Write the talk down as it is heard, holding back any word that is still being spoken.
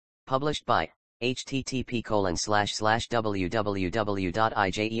Published by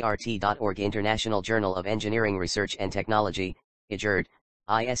http://www.ijert.org International Journal of Engineering Research and Technology, IJERT,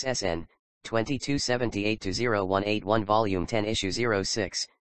 ISSN, 2278-0181 Volume 10 Issue 06,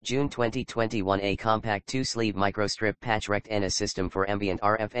 June 2021 A compact 2-sleeve microstrip patch Rectenna system for ambient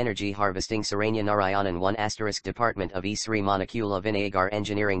RF energy harvesting Saranya Narayanan 1 * Department of E3 Monocula Vinayagar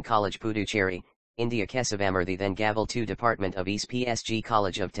Engineering College Puducherry, India Kesavamurthy Thangavel 2 Department of East PSG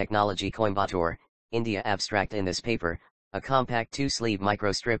College of Technology Coimbatore, India Abstract in this paper, a compact 2-sleeve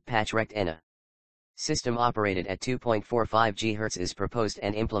microstrip patch Rectenna system operated at 2.45 GHz is proposed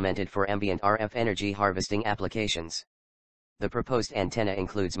and implemented for ambient RF energy harvesting applications. The proposed antenna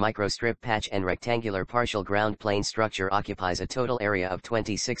includes microstrip patch and rectangular partial ground plane structure occupies a total area of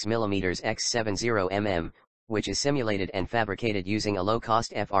 26 mm x 70 mm, which is simulated and fabricated using a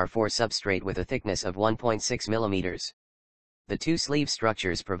low-cost FR4 substrate with a thickness of 1.6 mm. The two sleeve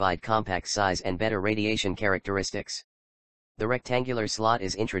structures provide compact size and better radiation characteristics. The rectangular slot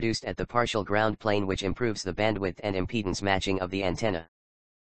is introduced at the partial ground plane which improves the bandwidth and impedance matching of the antenna.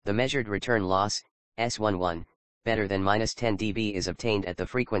 The measured return loss, S11, better than -10 dB is obtained at the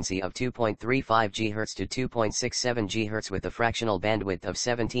frequency of 2.35 GHz to 2.67 GHz with a fractional bandwidth of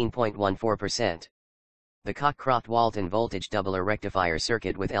 17.14%. The Cockcroft Walton voltage doubler rectifier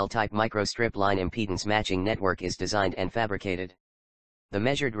circuit with L-type microstrip line impedance matching network is designed and fabricated. The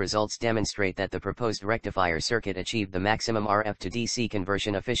measured results demonstrate that the proposed rectifier circuit achieved the maximum RF to DC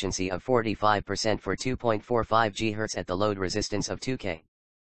conversion efficiency of 45% for 2.45 GHz at the load resistance of 2K.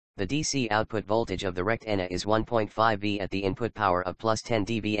 The DC output voltage of the Rectenna is 1.5 V at the input power of +10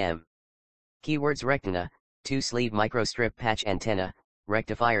 dBm. Keywords Rectenna, 2-sleeve microstrip patch antenna,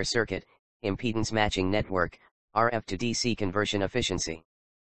 rectifier circuit, impedance matching network, RF to DC conversion efficiency.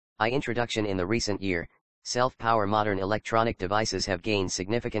 Introduction in the recent year, self-power modern electronic devices have gained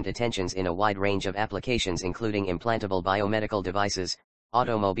significant attentions in a wide range of applications including implantable biomedical devices,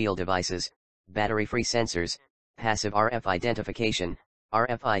 automobile devices, battery-free sensors, passive RF identification,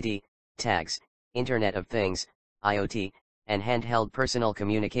 RFID, tags, Internet of Things, IoT, and handheld personal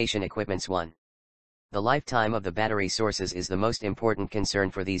communication equipments. 1. The lifetime of the battery sources is the most important concern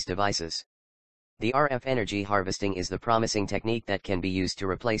for these devices. The RF energy harvesting is the promising technique that can be used to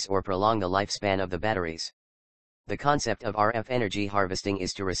replace or prolong the lifespan of the batteries. The concept of RF energy harvesting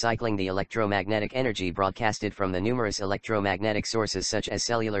is to recycling the electromagnetic energy broadcasted from the numerous electromagnetic sources such as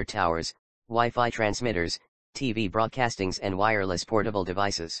cellular towers, Wi-Fi transmitters, TV broadcastings and wireless portable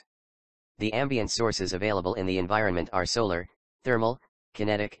devices. The ambient sources available in the environment are solar, thermal,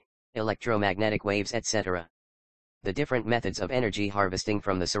 kinetic, electromagnetic waves etc. The different methods of energy harvesting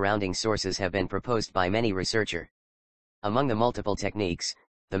from the surrounding sources have been proposed by many researchers. Among the multiple techniques,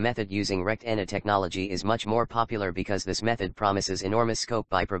 the method using Rectenna technology is much more popular because this method promises enormous scope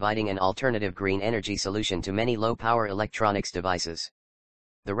by providing an alternative green energy solution to many low-power electronics devices.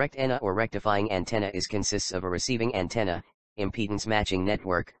 The Rectenna or rectifying antenna consists of a receiving antenna, impedance matching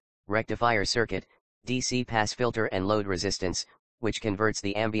network, rectifier circuit, DC pass filter and load resistance, which converts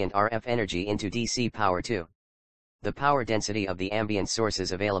the ambient RF energy into DC power too. The power density of the ambient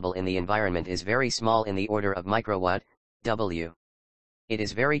sources available in the environment is very small in the order of microwatt, W. It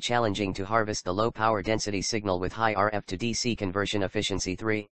is very challenging to harvest the low power density signal with high RF to DC conversion efficiency.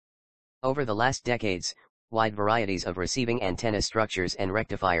 3. Over the last decades, wide varieties of receiving antenna structures and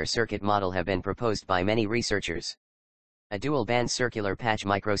rectifier circuit model have been proposed by many researchers. A dual-band circular patch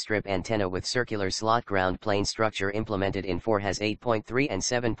microstrip antenna with circular slot ground plane structure implemented in 4 has 8.3 and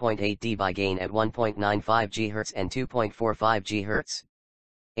 7.8 dB gain at 1.95 GHz and 2.45 GHz.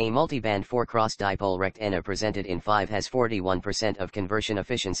 A multiband 4-cross dipole Rectenna presented in 5 has 41% of conversion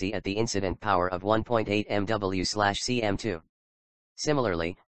efficiency at the incident power of 1.8 MW/cm2.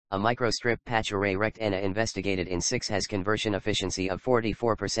 Similarly, a microstrip patch array Rectenna investigated in 6 has conversion efficiency of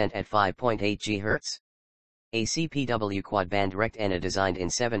 44% at 5.8 GHz. A CPW quad-band Rectenna designed in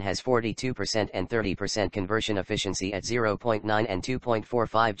 7 has 42% and 30% conversion efficiency at 0.9 and 2.45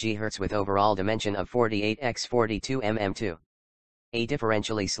 GHz with overall dimension of 48 x 42 mm2. A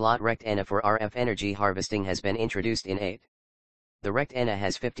differentially slot Rectenna for RF energy harvesting has been introduced in 8. The Rectenna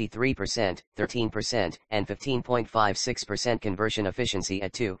has 53%, 13%, and 15.56% conversion efficiency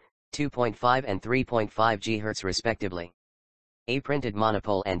at 2, 2.5 and 3.5 GHz respectively. A printed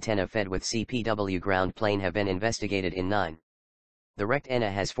monopole antenna fed with CPW ground plane have been investigated in 9. The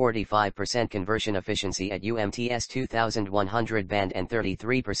Rectenna has 45% conversion efficiency at UMTS 2100 band and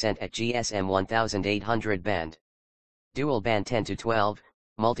 33% at GSM 1800 band. Dual band 10 to 12,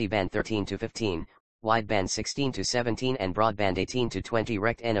 multiband 13 to 15, wideband 16 to 17 and broadband 18 to 20.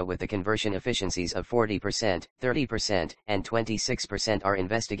 Rectenna with the conversion efficiencies of 40%, 30%, and 26% are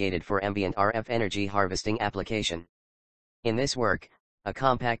investigated for ambient RF energy harvesting application. In this work, a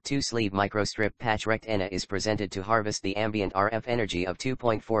compact 2-sleeve microstrip patch Rectenna is presented to harvest the ambient RF energy of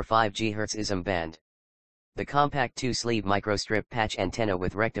 2.45 GHz ISM band. The compact 2-sleeve microstrip patch antenna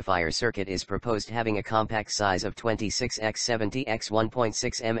with rectifier circuit is proposed having a compact size of 26x70x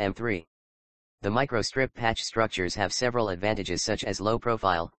 1.6 mm3. The microstrip patch structures have several advantages such as low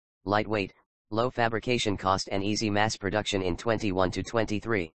profile, lightweight, low fabrication cost and easy mass production in 21 to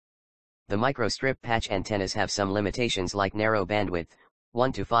 23. The microstrip patch antennas have some limitations like narrow bandwidth,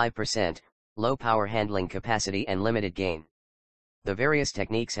 1 to 5%, low power handling capacity and limited gain. The various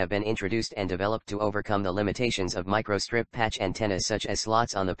techniques have been introduced and developed to overcome the limitations of microstrip patch antennas such as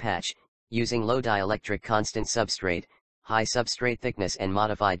slots on the patch, using low dielectric constant substrate, high substrate thickness and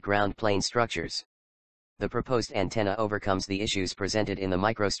modified ground plane structures. The proposed antenna overcomes the issues presented in the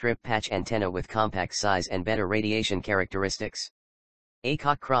microstrip patch antenna with compact size and better radiation characteristics. A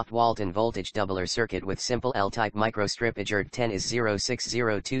Cockcroft Walton voltage doubler circuit with simple L-type microstrip IJERT 10 is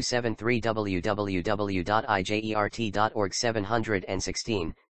 060273 www.ijert.org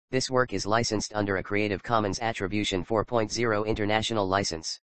 716. This work is licensed under a Creative Commons Attribution 4.0 International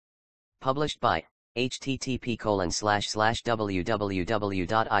License. Published by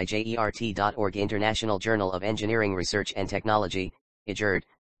http://www.ijert.org International Journal of Engineering Research and Technology, IJERT,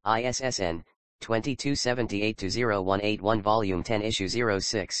 ISSN, 2278-0181 Volume 10 Issue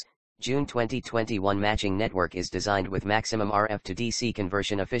 06, June 2021 Matching network is designed with maximum RF to DC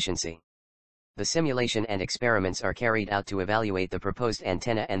conversion efficiency. The simulation and experiments are carried out to evaluate the proposed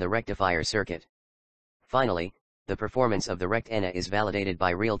antenna and the rectifier circuit. Finally, the performance of the Rectenna is validated by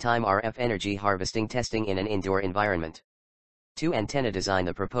real-time RF energy harvesting testing in an indoor environment. 2 Antenna design.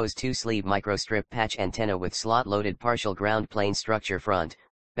 The proposed 2-sleeve microstrip patch antenna with slot-loaded partial ground plane structure front,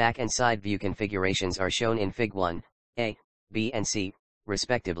 back and side view configurations are shown in Fig 1, A, B and C,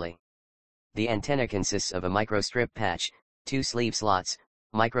 respectively. The antenna consists of a microstrip patch, 2 sleeve slots,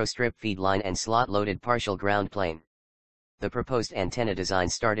 microstrip feed line and slot-loaded partial ground plane. The proposed antenna design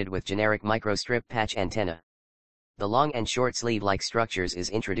started with generic microstrip patch antenna. The long and short sleeve-like structures is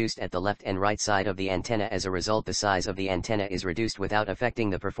introduced at the left and right side of the antenna. As a result, the size of the antenna is reduced without affecting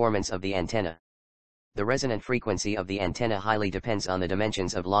the performance of the antenna. The resonant frequency of the antenna highly depends on the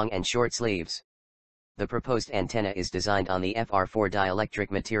dimensions of long and short sleeves. The proposed antenna is designed on the FR4 dielectric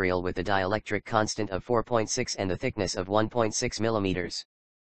material with a dielectric constant of 4.6 and the thickness of 1.6 mm.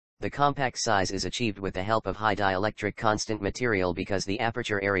 The compact size is achieved with the help of high dielectric constant material because the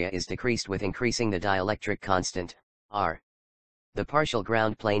aperture area is decreased with increasing the dielectric constant, R. The partial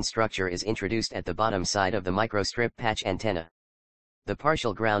ground plane structure is introduced at the bottom side of the microstrip patch antenna. The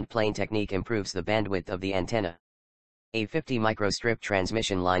partial ground plane technique improves the bandwidth of the antenna. A 50 microstrip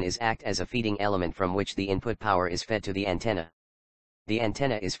transmission line is act as a feeding element from which the input power is fed to the antenna. The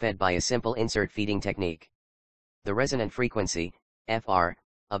antenna is fed by a simple insert feeding technique. The resonant frequency, FR,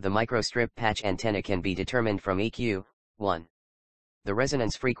 of the microstrip patch antenna can be determined from EQ, 1. The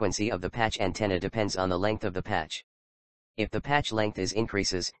resonance frequency of the patch antenna depends on the length of the patch. If the patch length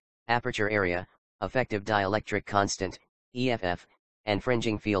increases, aperture area, effective dielectric constant, EFF, and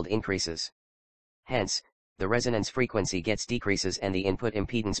fringing field increases. Hence, the resonance frequency gets decreases and the input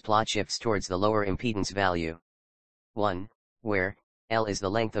impedance plot shifts towards the lower impedance value. 1, where L is the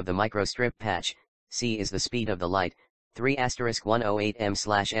length of the microstrip patch, C is the speed of the light,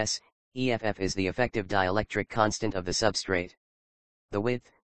 3*108m/s, EFF is the effective dielectric constant of the substrate. The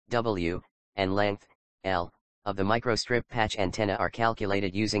width, W, and length, L, of the microstrip patch antenna are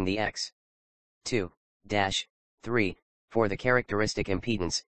calculated using the x. 2-3, for the characteristic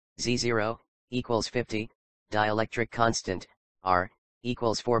impedance, Z0, equals 50, dielectric constant, R,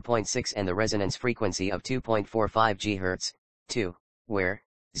 equals 4.6 and the resonance frequency of 2.45 GHz, 2, where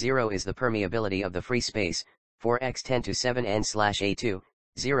 0 is the permeability of the free space, 4x10 to 7n/A2,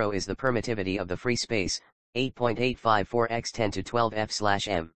 0 is the permittivity of the free space, 8.85 4x10 to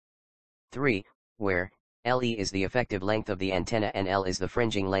 12f/m. 3, where LE is the effective length of the antenna and L is the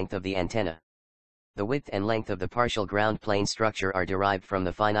fringing length of the antenna. The width and length of the partial ground plane structure are derived from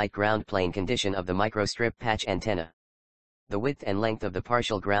the finite ground plane condition of the microstrip patch antenna. The width and length of the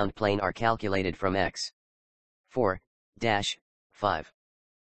partial ground plane are calculated from x. 4-5.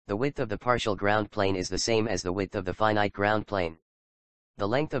 The width of the partial ground plane is the same as the width of the finite ground plane. The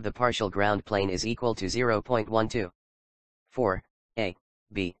length of the partial ground plane is equal to 0.12. 4, A,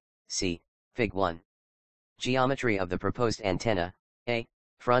 B, C, Fig 1. Geometry of the proposed antenna, A,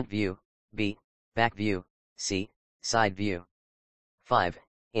 front view, B, back view, C, side view. 5.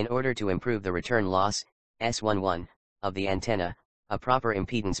 In order to improve the return loss, S11, of the antenna, a proper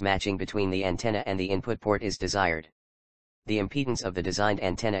impedance matching between the antenna and the input port is desired. The impedance of the designed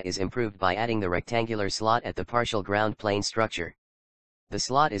antenna is improved by adding the rectangular slot at the partial ground plane structure. The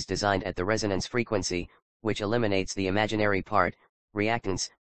slot is designed at the resonance frequency, which eliminates the imaginary part, reactance,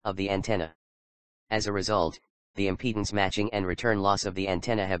 of the antenna. As a result, the impedance matching and return loss of the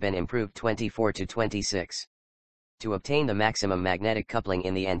antenna have been improved 24 to 26. To obtain the maximum magnetic coupling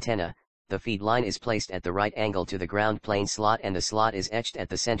in the antenna, the feed line is placed at the right angle to the ground plane slot and the slot is etched at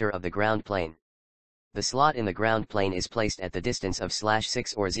the center of the ground plane. The slot in the ground plane is placed at the distance of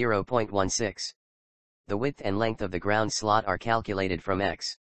 /6 or 0.16. The width and length of the ground slot are calculated from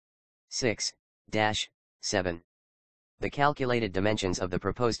x. 6-7. The calculated dimensions of the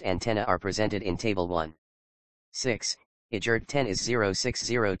proposed antenna are presented in Table 1. 6. IJERT 10 is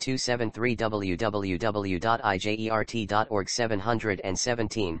 060273 www.ijert.org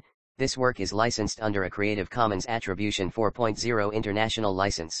 717. This work is licensed under a Creative Commons Attribution 4.0 International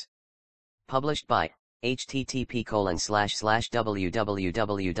License. Published by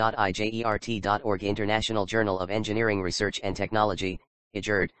http://www.ijert.org International Journal of Engineering Research and Technology,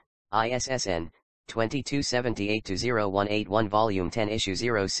 IJERT, ISSN, 2278-0181 Volume 10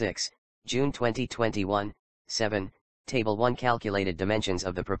 Issue 06, June 2021, 7, Table 1 Calculated dimensions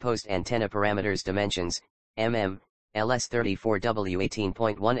of the proposed antenna parameters dimensions, mm, LS34W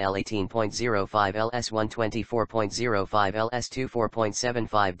 18.1 L 18.05 LS 124.05 LS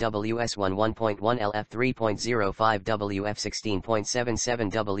 24.75 WS 1 LF 3.05 WF 16.77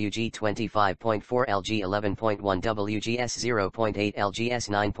 WG 25.4 LG 11.1 WGS 0.8 LGS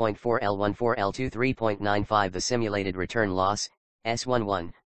 9.4 L14 L2 3.95 The simulated return loss,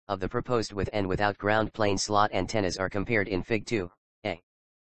 S11, of the proposed with and without ground plane slot antennas are compared in Fig 2.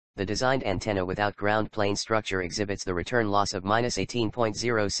 The designed antenna without ground plane structure exhibits the return loss of -18.06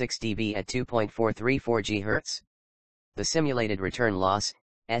 dB at 2.434 GHz. The simulated return loss,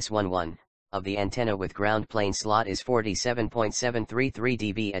 S11, of the antenna with ground plane slot is 47.733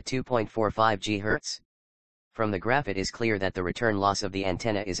 dB at 2.45 GHz. From the graph it is clear that the return loss of the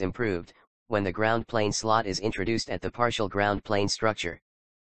antenna is improved when the ground plane slot is introduced at the partial ground plane structure.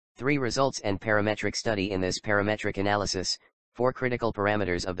 3 results and parametric study. In this parametric analysis, 4 critical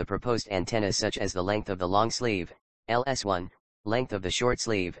parameters of the proposed antenna such as the length of the long sleeve, LS1, length of the short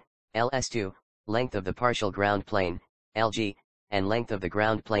sleeve, LS2, length of the partial ground plane, LG, and length of the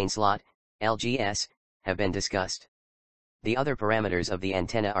ground plane slot, LGS, have been discussed. The other parameters of the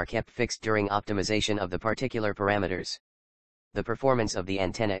antenna are kept fixed during optimization of the particular parameters. The performance of the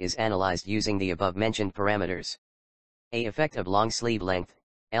antenna is analyzed using the above-mentioned parameters. A. Effect of long sleeve length,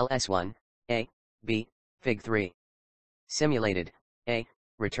 LS1, A, B, Fig 3. Simulated, A,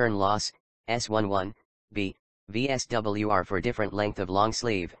 return loss, S11, B, VSWR for different length of long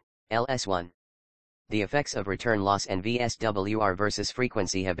sleeve, LS1. The effects of return loss and VSWR versus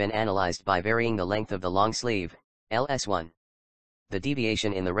frequency have been analyzed by varying the length of the long sleeve, LS1. The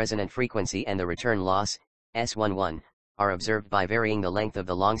deviation in the resonant frequency and the return loss, S11, are observed by varying the length of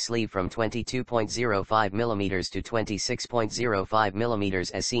the long sleeve from 22.05 mm to 26.05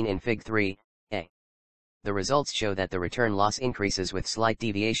 mm as seen in Fig 3, A. The results show that the return loss increases with slight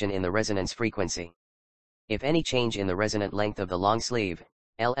deviation in the resonance frequency. If any change in the resonant length of the long sleeve,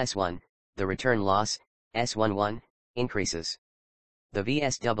 LS1, the return loss, S11, increases. The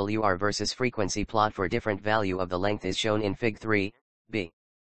VSWR versus frequency plot for different value of the length is shown in Fig 3, B.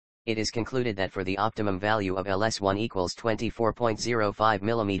 It is concluded that for the optimum value of LS1 equals 24.05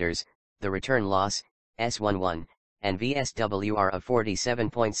 mm, the return loss, S11, and VSWR of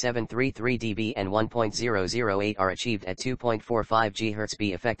 47.733 dB and 1.008 are achieved at 2.45 GHz.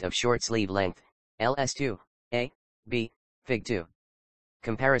 B. Effect of short sleeve length, LS2, A, B, Fig 2.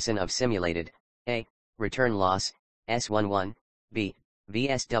 Comparison of simulated, A, return loss, S11, B,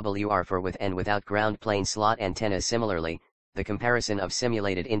 VSWR for with and without ground plane slot antennas. Similarly, the comparison of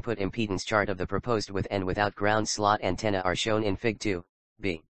simulated input impedance chart of the proposed with and without ground slot antenna are shown in Fig 2,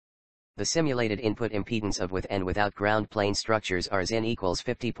 B. The simulated input impedance of with and without ground plane structures are Zn equals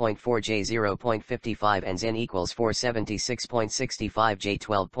 50.4 J 0.55 and Zn equals 476.65 J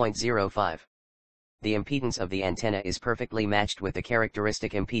 12.05. The impedance of the antenna is perfectly matched with the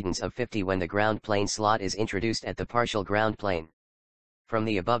characteristic impedance of 50 when the ground plane slot is introduced at the partial ground plane. From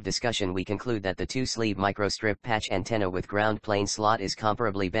the above discussion we conclude that the two-sleeve microstrip patch antenna with ground plane slot is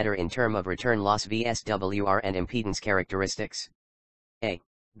comparably better in term of return loss VSWR and impedance characteristics. A,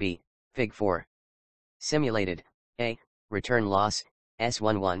 B, Fig 4. Simulated, A, return loss,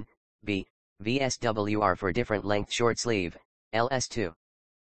 S11, B, VSWR for different length short sleeve, LS2.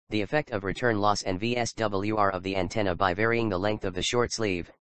 The effect of return loss and VSWR of the antenna by varying the length of the short sleeve,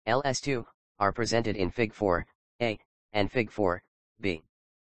 LS2, are presented in Fig 4a, and Fig 4b.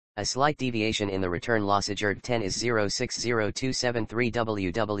 A slight deviation in the return loss IJERT 10 is 060273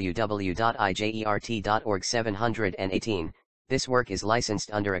 www.ijert.org 718. This work is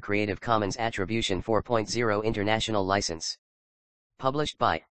licensed under a Creative Commons Attribution 4.0 International License. Published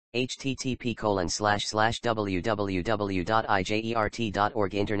by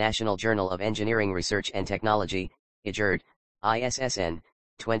http://www.ijert.org International Journal of Engineering Research and Technology, IJERT, ISSN,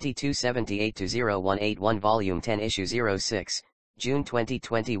 2278-0181 Volume 10 Issue 06, June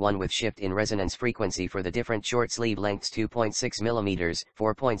 2021 with shift in resonance frequency for the different short sleeve lengths 2.6 mm,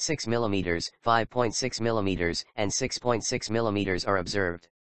 4.6 mm, 5.6 mm, and 6.6 mm are observed.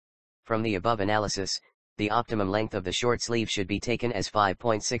 From the above analysis, the optimum length of the short sleeve should be taken as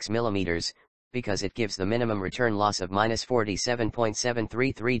 5.6 mm, because it gives the minimum return loss of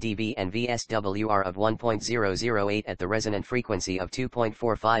 -47.733 dB and VSWR of 1.008 at the resonant frequency of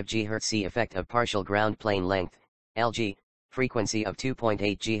 2.45 GHz. See effect of partial ground plane length, LG, frequency of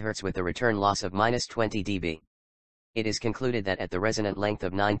 2.8 GHz with a return loss of -20 dB. It is concluded that at the resonant length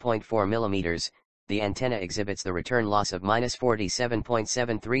of 9.4 mm, the antenna exhibits the return loss of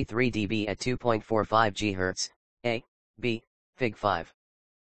 -47.733 dB at 2.45 GHz, A, B, Fig 5.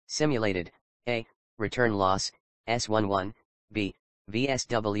 Simulated, A, return loss, S11, B,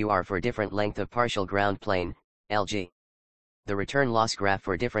 VSWR for different length of partial ground plane, LG. The return loss graph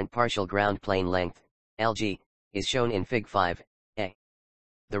for different partial ground plane length, LG, is shown in Fig 5, A.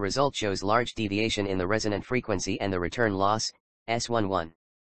 The result shows large deviation in the resonant frequency and the return loss, S11.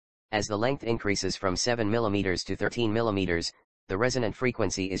 As the length increases from 7 mm to 13 mm, the resonant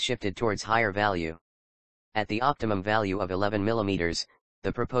frequency is shifted towards higher value. At the optimum value of 11 mm,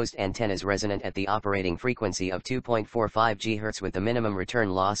 the proposed antenna is resonant at the operating frequency of 2.45 GHz with the minimum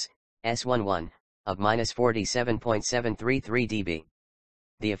return loss, S11, of -47.733 dB.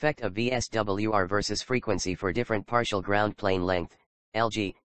 The effect of VSWR versus frequency for different partial ground plane length,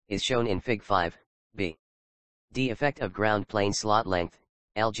 LG, is shown in Fig 5, B. The effect of ground plane slot length,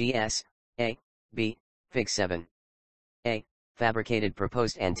 LGS, A, B, Fig 7. A, fabricated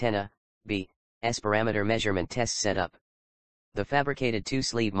proposed antenna, B, S parameter measurement test setup. The fabricated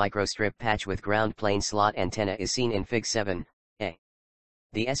two-sleeve microstrip patch with ground plane slot antenna is seen in Fig 7, A.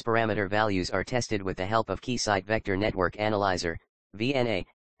 The S parameter values are tested with the help of Keysight Vector Network Analyzer, VNA,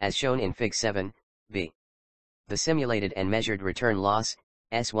 as shown in Fig 7, B. The simulated and measured return loss,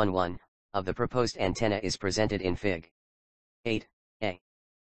 S11, of the proposed antenna is presented in Fig 8, A.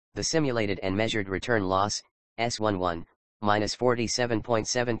 The simulated and measured return loss, S11,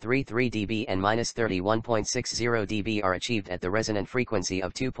 -47.733 dB and -31.60 dB are achieved at the resonant frequency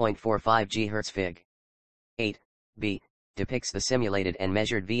of 2.45 GHz. Fig 8, B, depicts the simulated and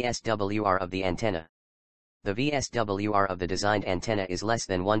measured VSWR of the antenna. The VSWR of the designed antenna is less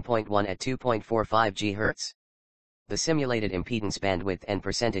than 1.1 at 2.45 GHz. The simulated impedance bandwidth and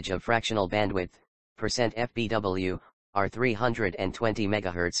percentage of fractional bandwidth, %FBW, are 320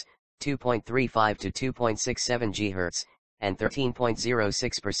 MHz, 2.35 to 2.67 GHz, and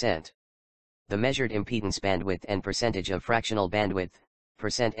 13.06%. The measured impedance bandwidth and percentage of fractional bandwidth,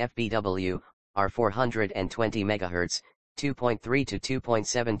 %FBW, are 420 MHz, 2.3 to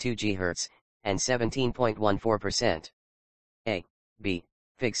 2.72 GHz, and 17.14%. A, B,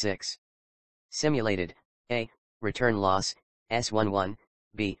 Fig 6. Simulated, A, return loss, S11,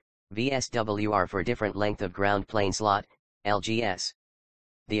 B, VSWR for different length of ground plane slot, LGS.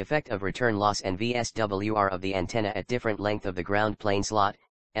 The effect of return loss and VSWR of the antenna at different length of the ground plane slot,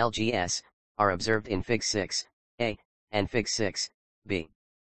 LGS, are observed in Fig 6, A, and Fig 6, B.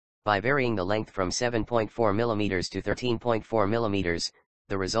 By varying the length from 7.4 mm to 13.4 mm,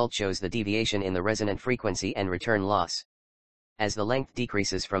 the result shows the deviation in the resonant frequency and return loss. As the length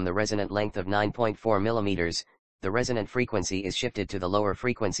decreases from the resonant length of 9.4 mm, the resonant frequency is shifted to the lower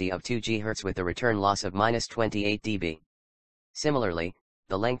frequency of 2 GHz with a return loss of -28 dB. Similarly,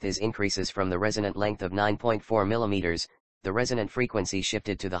 the length increases from the resonant length of 9.4 mm, the resonant frequency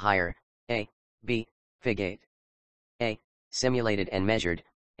shifted to the higher, A, B, Fig 8. A, simulated and measured,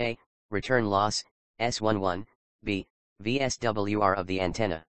 A, return loss, S11, B, VSWR of the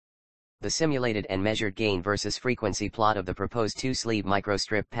antenna. The simulated and measured gain versus frequency plot of the proposed two-sleeve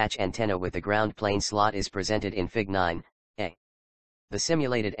microstrip patch antenna with the ground plane slot is presented in Fig 9, A. The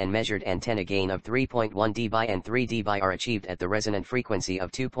simulated and measured antenna gain of 3.1 dB and 3 dB are achieved at the resonant frequency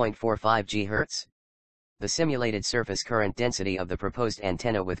of 2.45 GHz. The simulated surface current density of the proposed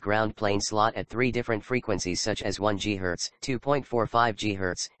antenna with ground plane slot at 3 different frequencies such as 1 GHz, 2.45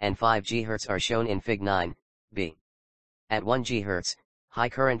 GHz, and 5 GHz are shown in Fig 9, B. At 1 GHz, high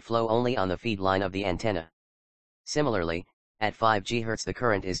current flow only on the feed line of the antenna. Similarly, At 5 GHz the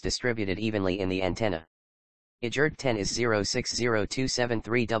current is distributed evenly in the antenna. IJERT 10 is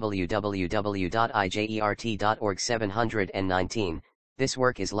 060273 www.ijert.org 719. This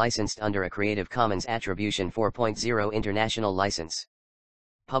work is licensed under a Creative Commons Attribution 4.0 International License.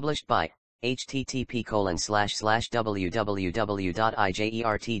 Published by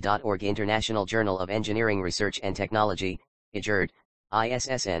http://www.ijert.org International Journal of Engineering Research and Technology, IJERT,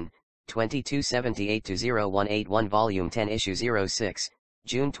 ISSN, 2278-0181 Volume 10 Issue 06,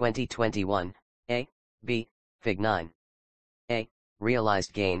 June 2021, A, B, Fig 9. A.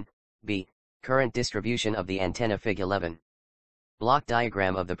 Realized gain, B. Current distribution of the antenna Fig 11. Block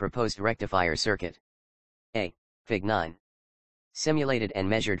diagram of the proposed rectifier circuit. A. Fig 9. Simulated and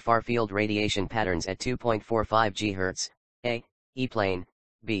measured far-field radiation patterns at 2.45 GHz, A. E-plane,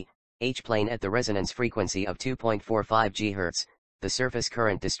 B. H-plane at the resonance frequency of 2.45 GHz, the surface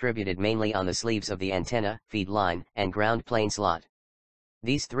current distributed mainly on the sleeves of the antenna, feed line, and ground plane slot.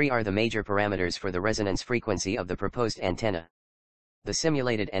 These three are the major parameters for the resonance frequency of the proposed antenna. The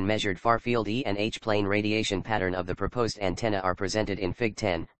simulated and measured far-field E and H-plane radiation pattern of the proposed antenna are presented in Fig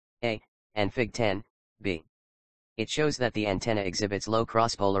 10, A, and Fig 10, B. It shows that the antenna exhibits low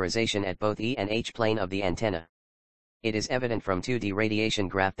cross-polarization at both E and H plane of the antenna. It is evident from 2D radiation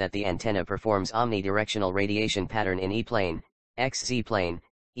graph that the antenna performs omnidirectional radiation pattern in E plane, XZ plane,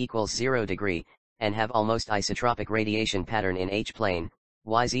 equals 0 degree, and have almost isotropic radiation pattern in H plane,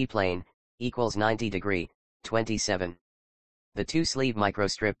 YZ plane, equals 90 degree, 27. The two-sleeve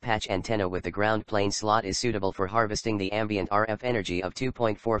microstrip patch antenna with the ground plane slot is suitable for harvesting the ambient RF energy of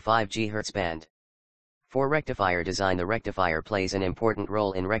 2.45 GHz band. For rectifier design, the rectifier plays an important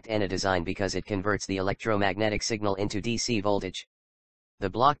role in Rectenna design because it converts the electromagnetic signal into DC voltage. The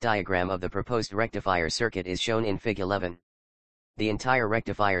block diagram of the proposed rectifier circuit is shown in Fig 11. The entire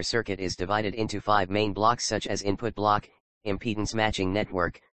rectifier circuit is divided into 5 main blocks such as input block, impedance matching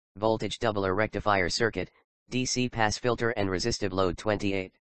network, voltage doubler rectifier circuit, DC pass filter and resistive load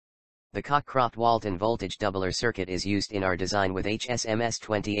 28. The Cockcroft Walton voltage doubler circuit is used in our design with HSMS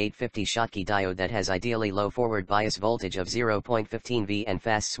 2850 Schottky diode that has ideally low forward bias voltage of 0.15 V and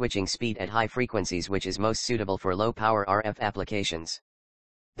fast switching speed at high frequencies, which is most suitable for low power RF applications.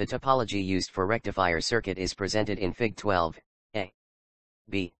 The topology used for rectifier circuit is presented in Fig 12, A.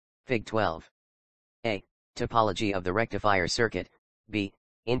 B. Fig 12. A. Topology of the rectifier circuit, B.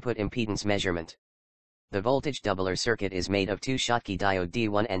 Input impedance measurement. The voltage doubler circuit is made of two Schottky diode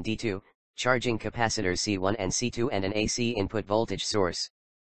D1 and D2, charging capacitors C1 and C2 and an AC input voltage source.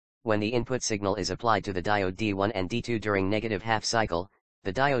 When the input signal is applied to the diode D1 and D2 during negative half cycle,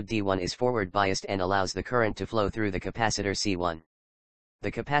 the diode D1 is forward biased and allows the current to flow through the capacitor C1.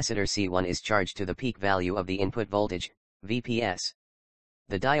 The capacitor C1 is charged to the peak value of the input voltage, VPS.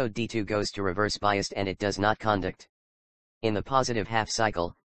 The diode D2 goes to reverse biased and it does not conduct. In the positive half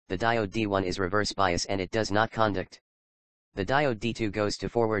cycle, the diode D1 is reverse biased and it does not conduct. The diode D2 goes to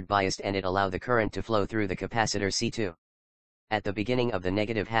forward biased and it allow the current to flow through the capacitor C2. At the beginning of the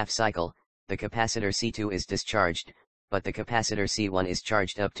negative half cycle, the capacitor C2 is discharged, but the capacitor C1 is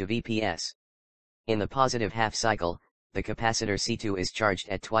charged up to VPS. In the positive half cycle, the capacitor C2 is charged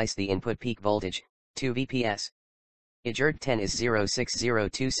at twice the input peak voltage, 2 VPS. IJERT 10 is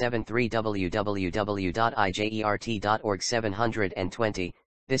 060273 www.ijert.org 720.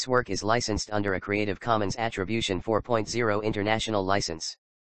 This work is licensed under a Creative Commons Attribution 4.0 International License.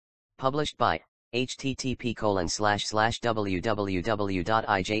 Published by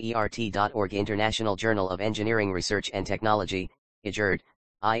http://www.ijert.org International Journal of Engineering Research and Technology, IJERT,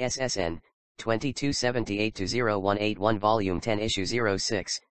 ISSN, 2278-0181 Volume 10 Issue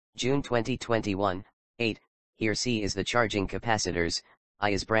 06, June 2021, 8. Here C is the charging capacitors,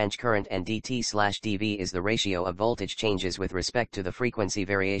 I is branch current and dt/dV is the ratio of voltage changes with respect to the frequency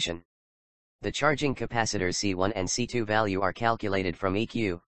variation. The charging capacitors C1 and C2 value are calculated from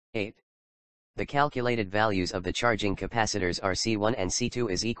EQ, 8. The calculated values of the charging capacitors are C1 and C2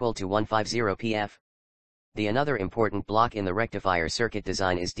 is equal to 150 pF. The another important block in the rectifier circuit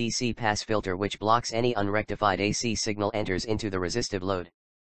design is DC pass filter, which blocks any unrectified AC signal enters into the resistive load.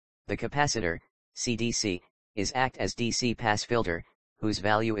 The capacitor, CDC, is act as DC pass filter, whose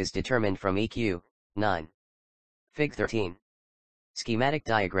value is determined from EQ, 9. Fig 13. Schematic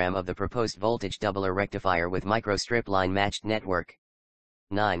diagram of the proposed voltage doubler rectifier with microstrip line matched network.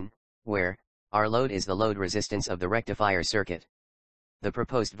 9, where R load is the load resistance of the rectifier circuit. The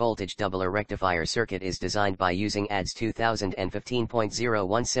proposed voltage doubler rectifier circuit is designed by using ADS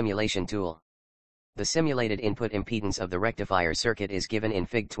 2015.01 simulation tool. The simulated input impedance of the rectifier circuit is given in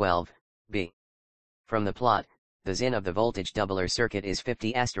Fig 12, B. From the plot, the ZIN of the voltage doubler circuit is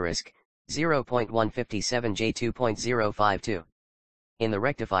 50*, 0.157 J 2.052. In the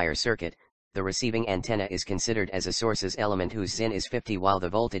rectifier circuit, the receiving antenna is considered as a source's element whose ZIN is 50, while the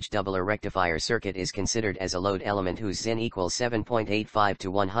voltage doubler rectifier circuit is considered as a load element whose ZIN equals 7.85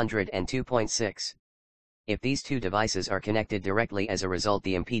 to 102.6. If these two devices are connected directly, as a result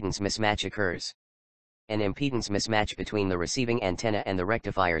the impedance mismatch occurs. An impedance mismatch between the receiving antenna and the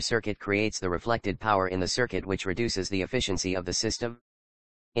rectifier circuit creates the reflected power in the circuit, which reduces the efficiency of the system.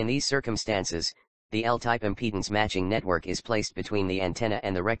 In these circumstances, the L-type impedance matching network is placed between the antenna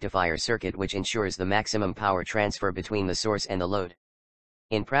and the rectifier circuit, which ensures the maximum power transfer between the source and the load.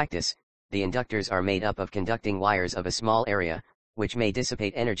 In practice, the inductors are made up of conducting wires of a small area, which may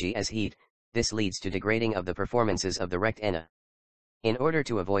dissipate energy as heat. This leads to degrading of the performances of the rectenna. In order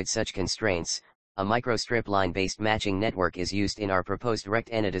to avoid such constraints, a microstrip line-based matching network is used in our proposed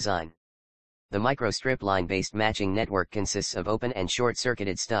rectenna design. The microstrip line-based matching network consists of open and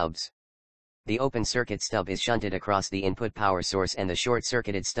short-circuited stubs. The open circuit stub is shunted across the input power source, and the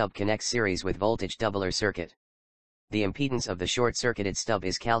short-circuited stub connects series with voltage doubler circuit. The impedance of the short-circuited stub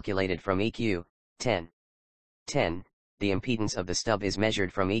is calculated from EQ 10. The impedance of the stub is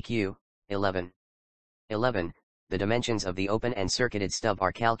measured from EQ 11. The dimensions of the open and circuited stub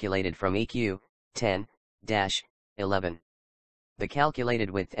are calculated from EQ 10-11. The calculated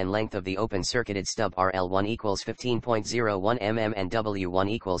width and length of the open circuited stub are L1 equals 15.01 mm and W1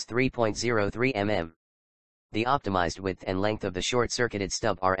 equals 3.03 mm. The optimized width and length of the short-circuited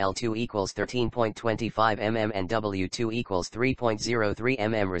stub are L2 equals 13.25 mm and W2 equals 3.03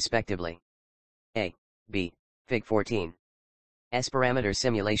 mm respectively. A, B, Fig 14. S parameter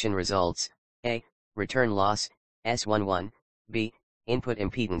simulation results: A. Return loss, S11, B. Input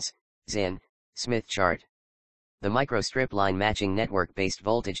impedance, ZIN, Smith chart. The microstrip line matching network-based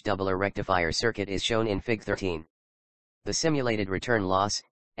voltage doubler rectifier circuit is shown in Fig 13. The simulated return loss,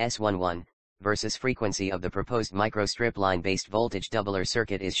 S11, versus frequency of the proposed microstrip line-based voltage doubler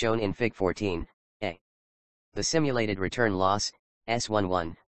circuit is shown in Fig 14, A. The simulated return loss,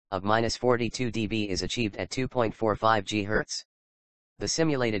 S11, of -42 dB is achieved at 2.45 GHz. The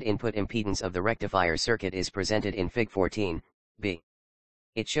simulated input impedance of the rectifier circuit is presented in Fig 14, B.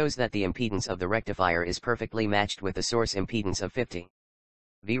 It shows that the impedance of the rectifier is perfectly matched with the source impedance of 50.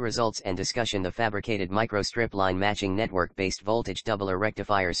 V. Results and discussion: the fabricated microstrip line matching network-based voltage doubler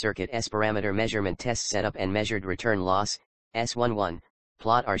rectifier circuit S parameter measurement test setup and measured return loss, S11,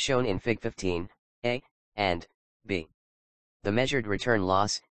 plot are shown in Fig 15, A, and B. The measured return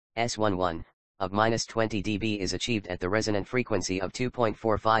loss, S11, of -20 dB is achieved at the resonant frequency of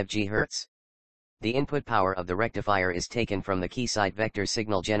 2.45 GHz. The input power of the rectifier is taken from the key-side vector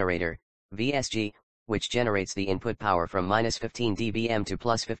signal generator, VSG, which generates the input power from -15 dBm to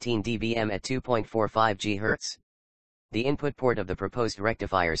 +15 dBm at 2.45 GHz. The input port of the proposed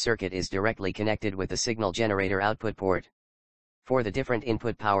rectifier circuit is directly connected with the signal generator output port. For the different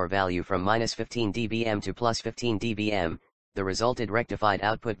input power value from -15 dBm to +15 dBm, the resulted rectified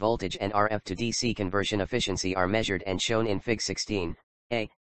output voltage and RF to DC conversion efficiency are measured and shown in Fig 16, A,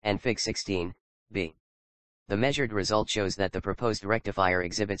 and Fig 16, B. The measured result shows that the proposed rectifier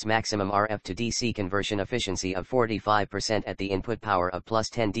exhibits maximum RF to DC conversion efficiency of 45% at the input power of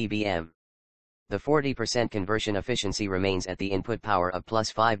 +10 dBm. The 40% conversion efficiency remains at the input power of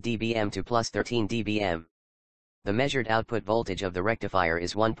 +5 dBm to +13 dBm. The measured output voltage of the rectifier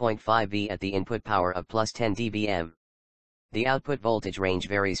is 1.5 V at the input power of +10 dBm. The output voltage range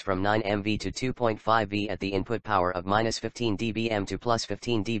varies from 9 mV to 2.5 V at the input power of -15 dBm to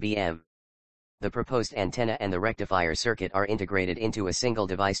 +15 dBm. The proposed antenna and the rectifier circuit are integrated into a single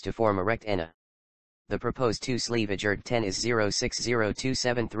device to form a rectenna. The proposed two-sleeve IJERT 10 is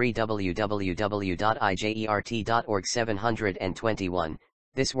 060273 www.ijert.org 721.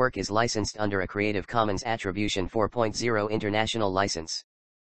 This work is licensed under a Creative Commons Attribution 4.0 International License.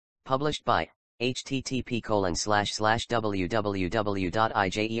 Published by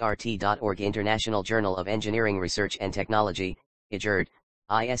http://www.ijert.org International Journal of Engineering Research and Technology, IJERT,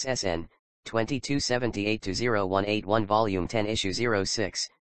 ISSN, 2278-0181 Volume 10 Issue 06,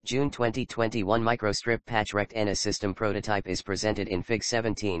 June 2021 Microstrip Patch Rectenna System Prototype is presented in Fig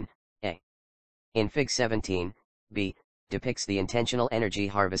 17, A. In Fig 17, B, depicts the intentional energy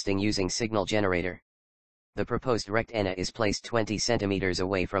harvesting using signal generator. The proposed rectenna is placed 20 cm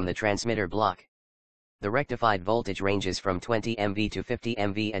away from the transmitter block. The rectified voltage ranges from 20 mV to 50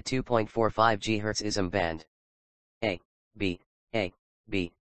 mV at 2.45 GHz ISM band. A, B,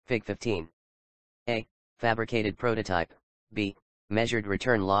 Fig 15. A, fabricated prototype, B, measured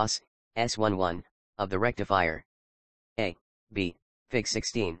return loss, S11, of the rectifier. A, B, Fig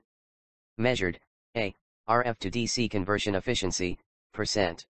 16. Measured, A, RF to DC conversion efficiency,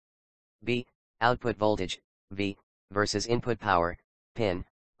 %. B. Output voltage, V, versus input power, pin,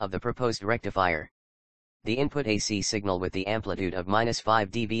 of the proposed rectifier. The input AC signal with the amplitude of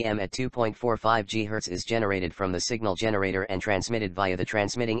 -5 dBm at 2.45 GHz is generated from the signal generator and transmitted via the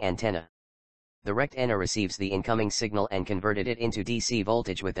transmitting antenna. The rectenna receives the incoming signal and converted it into DC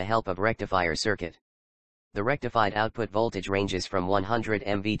voltage with the help of rectifier circuit. The rectified output voltage ranges from 100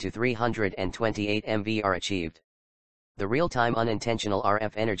 mV to 328 mV are achieved. The real-time unintentional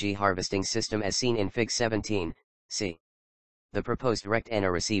RF energy harvesting system as seen in Fig 17, c. The proposed rectenna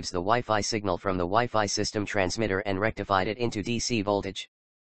receives the Wi-Fi signal from the Wi-Fi system transmitter and rectified it into DC voltage.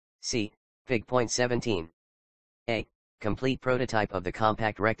 C. Fig. 17. A. Complete prototype of the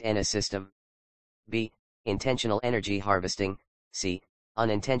compact rectenna system. B. Intentional energy harvesting. C.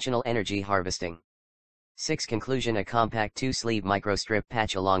 Unintentional energy harvesting. 6. Conclusion: a compact 2-sleeve microstrip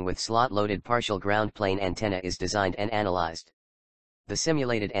patch along with slot-loaded partial ground plane antenna is designed and analyzed. The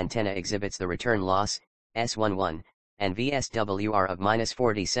simulated antenna exhibits the return loss, S11, and VSWR of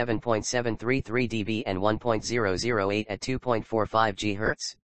 -47.733 dB and 1.008 at 2.45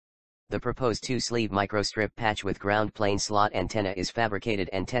 GHz. The proposed 2-sleeve microstrip patch with ground plane slot antenna is fabricated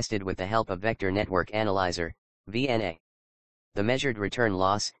and tested with the help of Vector Network Analyzer, VNA. The measured return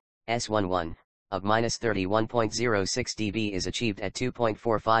loss, S11, of -31.06 dB is achieved at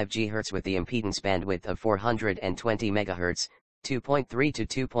 2.45 GHz with the impedance bandwidth of 420 MHz, 2.3 to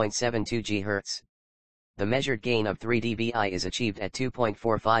 2.72 GHz. The measured gain of 3 dBi is achieved at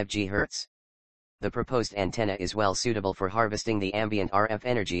 2.45 GHz. The proposed antenna is well suitable for harvesting the ambient RF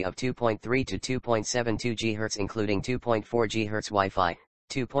energy of 2.3 to 2.72 GHz including 2.4 GHz Wi-Fi,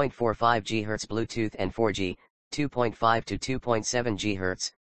 2.45 GHz Bluetooth and 4G, 2.5 to 2.7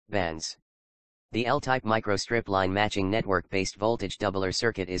 GHz, bands. The L-type microstrip line matching network-based voltage doubler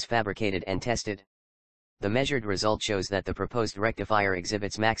circuit is fabricated and tested. The measured result shows that the proposed rectifier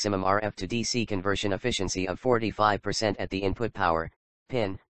exhibits maximum RF to DC conversion efficiency of 45% at the input power,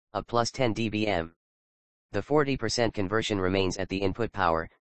 pin, of +10 dBm. The 40% conversion remains at the input power,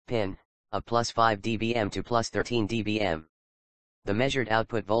 pin, of +5 dBm to +13 dBm. The measured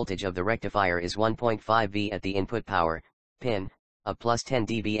output voltage of the rectifier is 1.5 V at the input power, pin, of +10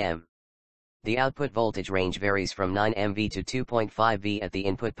 dBm. The output voltage range varies from 9 mV to 2.5 V at the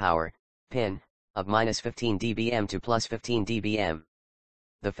input power, pin, of -15 dBm to +15 dBm.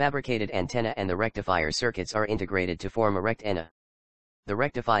 The fabricated antenna and the rectifier circuits are integrated to form a rectenna. The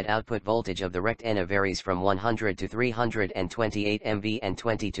rectified output voltage of the rectenna varies from 100 to 328 mV and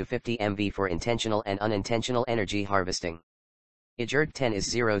 20 to 50 mV for intentional and unintentional energy harvesting. IJERT 10 is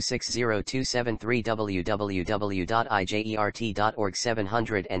 060273 www.ijert.org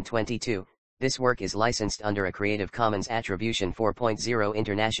 722. This work is licensed under a Creative Commons Attribution 4.0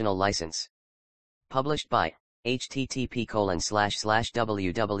 International License. Published by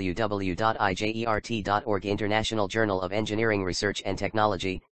http://www.ijert.org International Journal of Engineering Research and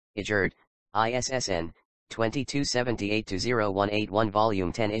Technology, IJERT, ISSN, 2278-0181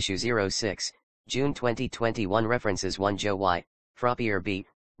 Volume 10 Issue 06, June 2021 References 1 Joe Y, Frappier B,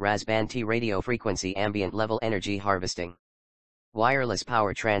 Rasband T Radio Frequency Ambient Level Energy Harvesting. Wireless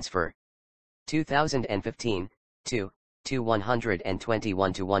Power Transfer. 2015, 2,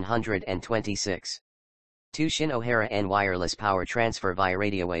 121 to 126. 2 Shin O'Hara N Wireless Power Transfer via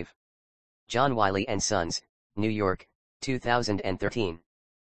Radio Wave. John Wiley & Sons, New York, 2013.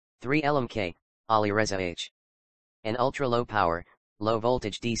 3 LMK, Ali Reza H. An ultra-low power,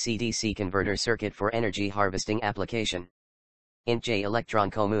 low-voltage DC-DC converter circuit for energy harvesting application. Int J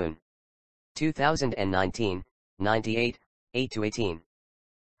Electron Commune. 2019, 98, 8-18.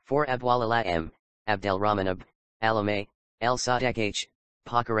 4 Abwallah M, Abdelrahman Ab, Alameh, El Sadek H,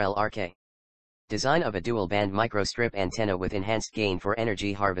 Pakarel RK. Design of a dual-band microstrip antenna with enhanced gain for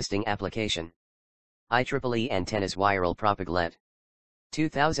energy harvesting application. IEEE Antennas Viral Propaglet.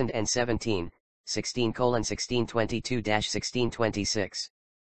 2017, 16:1622-1626.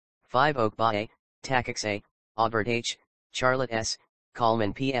 5 Oakbae, Takix A, Aubert H, Charlotte S,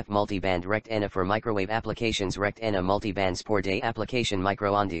 Coleman PF Multiband Rectenna for microwave applications Rectenna Multibands pour day application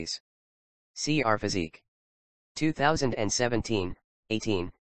Microondes. CR Physique. 2017,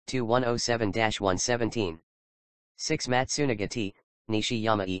 18, 2107-117. 6 Matsunaga T,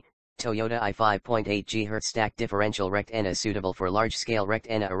 Nishiyama E, Toyota i5.8 GHz stack differential rectenna suitable for large-scale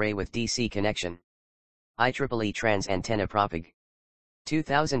rectenna array with DC connection. IEEE Trans Antenna Propag.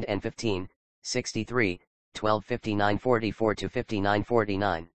 2015, 63,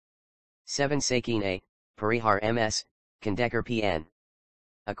 1259-44-5949. 7 Sakin A, Parihar MS, Kandekar PN.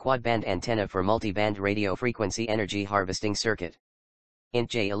 A quad-band antenna for multi-band radio frequency energy harvesting circuit. Int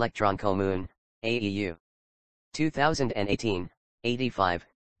J Electron Commune, AEU. 2018, 85,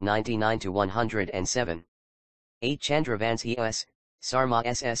 99 to 107. 8 Chandravans EOS, Sarma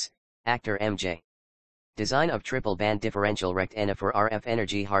SS, Actor MJ. Design of triple band differential rectenna for RF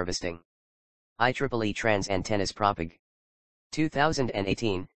energy harvesting. IEEE Trans Antennas Propag.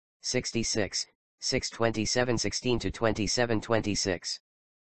 2018, 66, 627-16 to 27-26.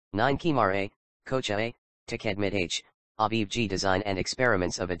 9 Kimar A, Kocha A, Takadmit H, Aviv G. Design and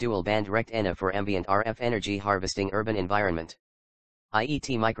experiments of a dual band rectenna for ambient RF energy harvesting urban environment.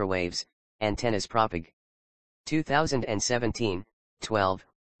 IET Microwaves, Antennas Propag. 2017, 12,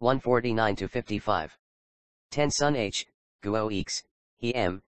 149 to 55. 10 Sun H, Guo X, He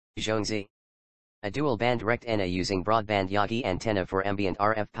M, Zhongzi. A dual band rectenna using broadband Yagi antenna for ambient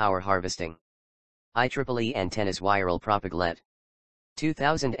RF power harvesting. IEEE Antennas Viral Propaglet.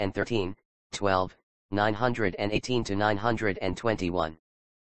 2013, 12, 918 to 921.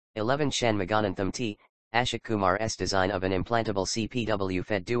 11 Shanmuganantham T, Ashok Kumar S. Design of an implantable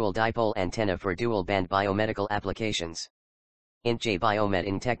CPW-fed dual dipole antenna for dual band biomedical applications. INT J Biomed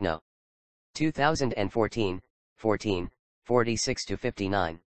in Techno. 2014, 14, 46 to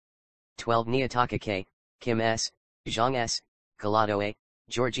 59. 12 Niyataka K, Kim S, Zhang S, Kalado A,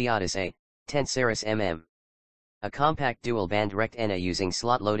 Georgiadis A, Tenseris MM. A compact dual-band rectenna using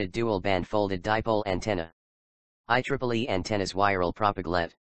slot-loaded dual-band folded dipole antenna. IEEE Antennas Viral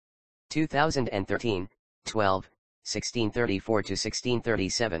Propaglet. 2013, 12, 1634 to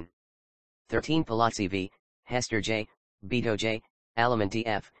 1637. 13 Palazzi V, Hester J, Beto J, Alamanti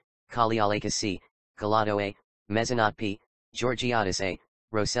F, Kalialakas C, Kalado A, Mezzanot P, Georgiadis A,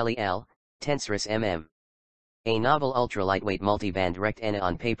 Rosselli L, Tenseris MM. A novel ultra-lightweight multi-band rectenna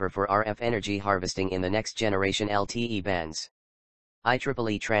on paper for RF energy harvesting in the next generation LTE bands.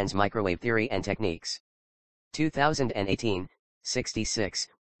 IEEE Trans Microwave Theory and Techniques. 2018, 66,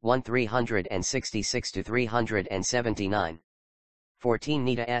 1366 to 379. 14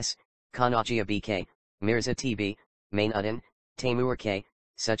 Nita S, Kanachia BK, Mirza TB, Mainuddin, Taimur K,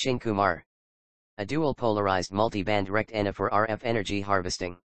 Sachin Kumar. A dual polarized multi-band rectenna for RF energy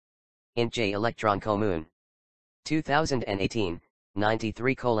harvesting. INT J Electron Commune. 2018,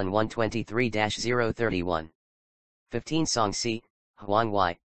 93:123-031. 15 Song C, Huang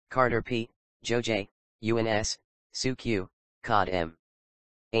Y, Carter P, Zhou J, UNS, Su Q, Cod M.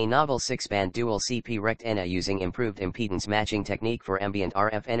 A novel 6-band dual CP rectenna using improved impedance matching technique for ambient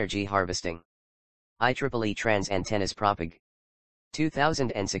RF energy harvesting. IEEE Trans Antennas Propag.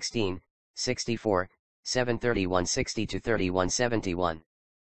 2016, 64, 731-60 to 3171.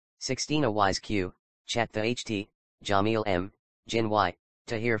 16 Awise Q, Chatha HT, Jamil M, Jin Y,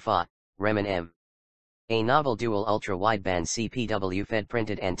 Tahir Fa, Reman M. A novel dual ultra-wideband CPW-fed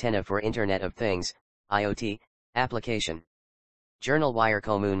printed antenna for Internet of Things, IoT, application. Journal Wire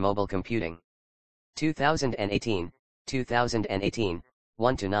Commune Mobile Computing. 2018, 2018,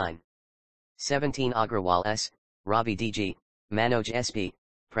 1-9. 17 Agrawal S, Ravi DG, Manoj SP,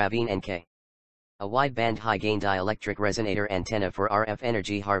 Praveen NK. A wideband high-gain dielectric resonator antenna for RF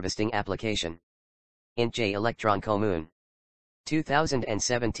energy harvesting application. INT J Electron Commune.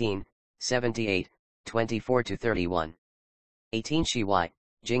 2017, 78, 24 to 31. 18 Shi Y,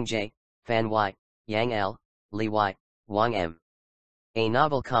 Jing J, Fan Y, Yang L, Li Y, Wang M. A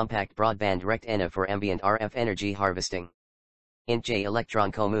novel compact broadband rectenna for ambient RF energy harvesting. INT J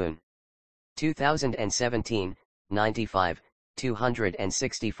Electron Commune. 2017, 95,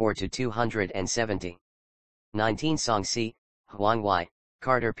 264 to 270. 19 Song C, Huang Y,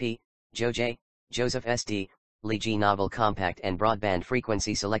 Carter P, Zhou J, Joseph SD, Li G novel compact and broadband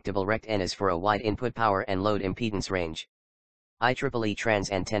frequency selectable rectennas for a wide input power and load impedance range. IEEE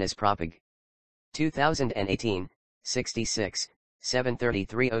Trans Antennas Propag. 2018, 66,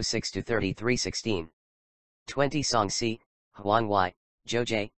 733-06 to 3316. 20 Song C, Huang Y, Zhou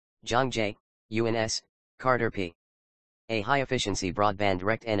J, Zhang J, UNS, Carter P. A high-efficiency broadband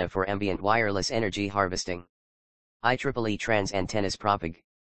rectenna for ambient wireless energy harvesting. IEEE Trans Antennas Propag.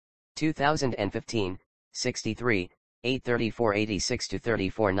 2015, 63, 834-86 to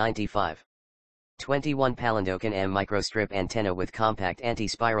 3495. 21 Palandokan M Microstrip antenna with compact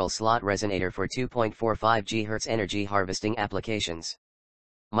anti-spiral slot resonator for 2.45 GHz energy harvesting applications.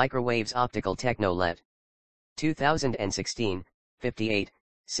 Microwaves Optical Techno LED. 2016, 58,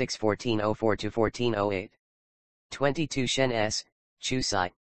 614-04 to 1408. 22 Shen S,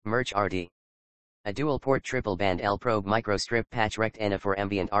 Chusai, Merch RD. A dual-port triple-band L-probe microstrip patch rectenna for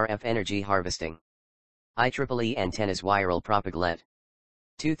ambient RF energy harvesting. IEEE Antennas Viral Propaglet.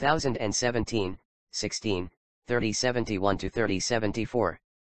 2017, 16, 3071 to 3074.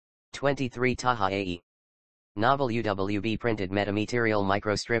 23 Taha AE. Novel UWB printed metamaterial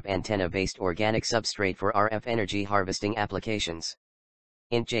microstrip antenna-based organic substrate for RF energy harvesting applications.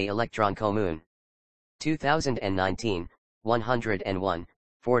 Int J Electron Commune. 2019, 101,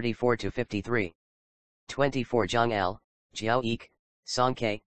 44-53. 24 Zhang L, Jiao Ik, Song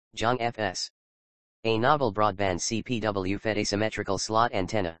K, Zhang FS. A novel broadband CPW fed asymmetrical slot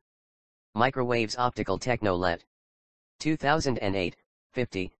antenna. Microwaves optical techno LED. 2008,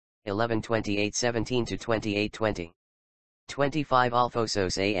 50, 11-28-17-28-20. 25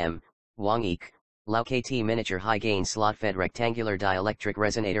 Alphosos AM, Wang Ik, Lao KT miniature high gain slot fed rectangular dielectric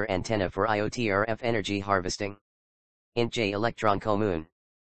resonator antenna for IoT RF energy harvesting. Int J Electron Commune.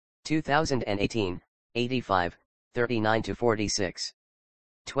 2018, 85, 39-46.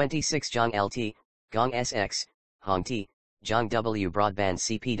 26 Zhang LT, Gong SX, Hong T, Zhang W broadband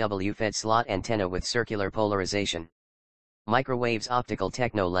CPW fed slot antenna with circular polarization. Microwaves optical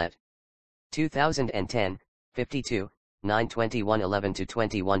techno LED. 2010, 52,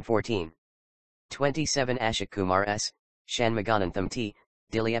 9-21-11-21-14. 27 Ashok Kumar S, Shanmuganantham T,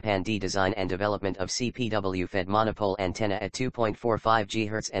 Dilyapan D design and development of CPW fed monopole antenna at 2.45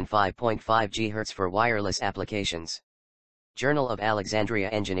 GHz and 5.5 GHz for wireless applications. Journal of Alexandria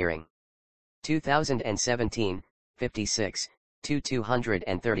Engineering. 2017, 56,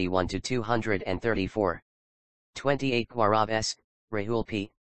 231-234. 28 Gaurav S, Rahul P,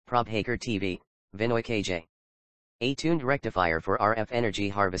 Prabhakar TV, Vinoy KJ. A tuned rectifier for RF energy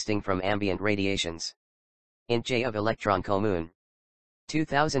harvesting from ambient radiations. Int J of Electron Commune.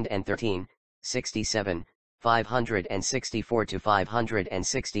 2013, 67,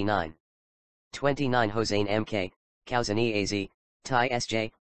 564-569. 29 Hossein MK, Kauzani AZ, Tai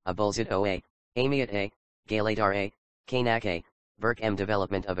SJ, Abulzid OA, Amiat A, Galadar A, Kanak A, Burke M.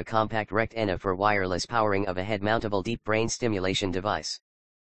 Development of a compact Rectenna for wireless powering of a head-mountable deep brain stimulation device.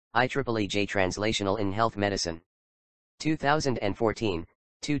 IEEE J Translational in Health Medicine. 2014,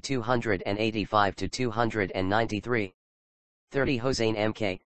 285-293. 30 Hossein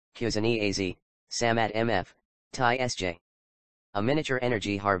MK, Kauzani AZ, Samad MF, Tai SJ. A miniature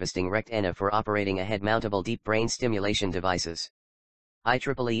energy harvesting Rectenna for operating a head-mountable deep brain stimulation devices.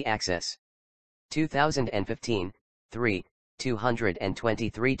 IEEE Access. 2015, 3,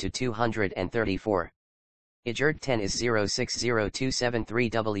 223-234. IJERT 10 is 060273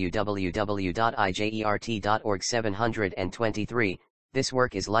 www.ijert.org 723. This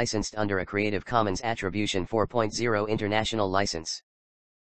work is licensed under a Creative Commons Attribution 4.0 International License.